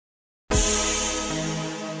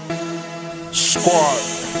Squad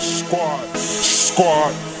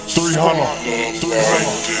 300.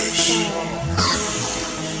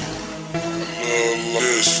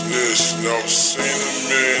 Never seen a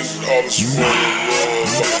man all this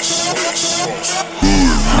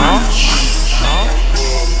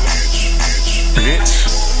Bitch.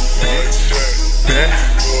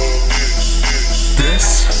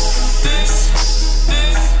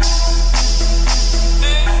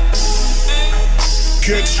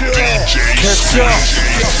 Catch up.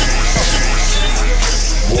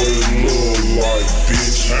 What it look like,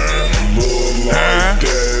 bitch? Look like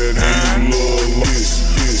that, and you look like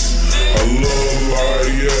this. I look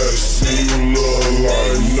like yes, and you look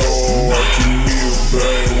like no. I can hear a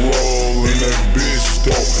bang roll in that bitch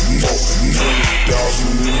though. No,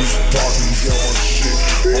 100,000 in this pocket, got my shit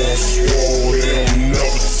on swole. They'll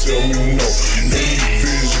never tell me no. Any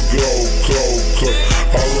bitch go, cut.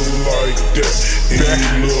 I look like that, and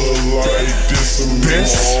you look like this. I'm in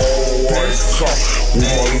my all white car with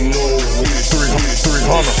my little wrist.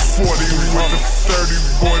 300. 40 with the 30,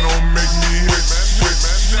 boy, don't make me hit.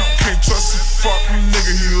 Can't trust a fucking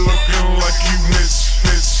nigga, he looking like he rich.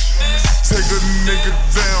 Take a nigga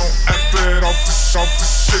down after it off the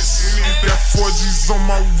shit. Got 4G's on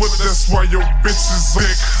my whip, that's why your bitch is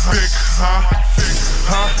big, huh?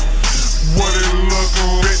 What it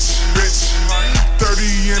lookin' rich?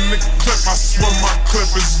 30 in the clip, I swear my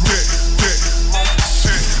clip is lit.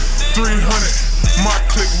 300, my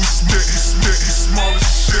click we split, small as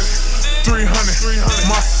shit. 300,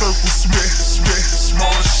 my circle split, small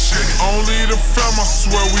as shit. Only the fam, I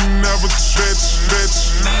swear we never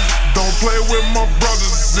bitch. Don't play with my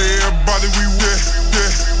brothers, everybody we with,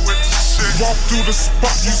 Walk through the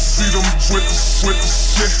spot, you see them with the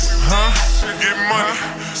shit, huh? Get money,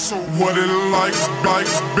 so what it like,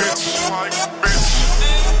 bitch?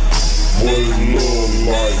 What it look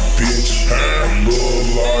like, bitch? Look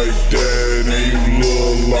like that, and you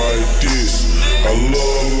look like this. I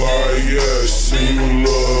look like yes, and you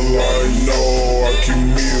look like no. I can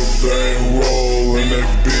hear a bang roll in that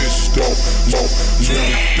bitch though. 100,000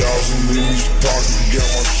 in this pocket, got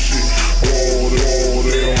my shit. They'll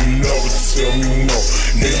never tell me no.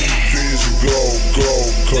 Any bitch go,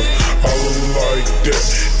 cut. I look like that,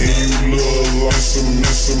 and you look like some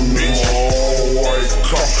all white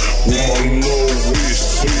car with my little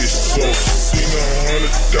wrist. So seen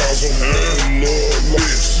 100,000 and look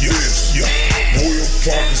like this. Boy, your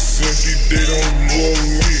pockets empty, they don't look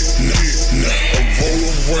lit. I roll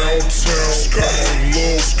around town, got my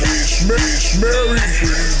little bitch Mary,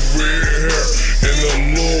 pretty red hair and a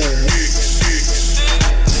little wig.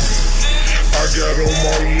 I got on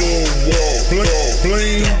my little wall,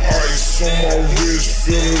 bling, ice on my wrist,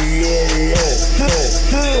 feeling low.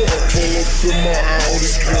 Pull up in my Audi,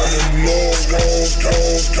 feeling low.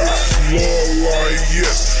 Love like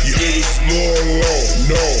yes, it's low.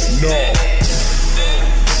 No.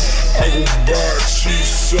 I go buy cheap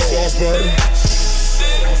sauce, baby,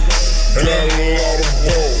 and I got a lot of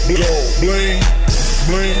bling,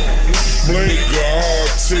 nigga, I'll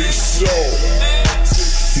take so.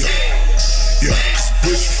 Yeah,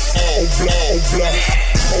 bitch, oh blah.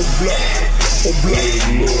 It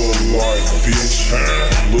look like, bitch,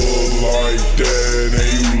 look like that.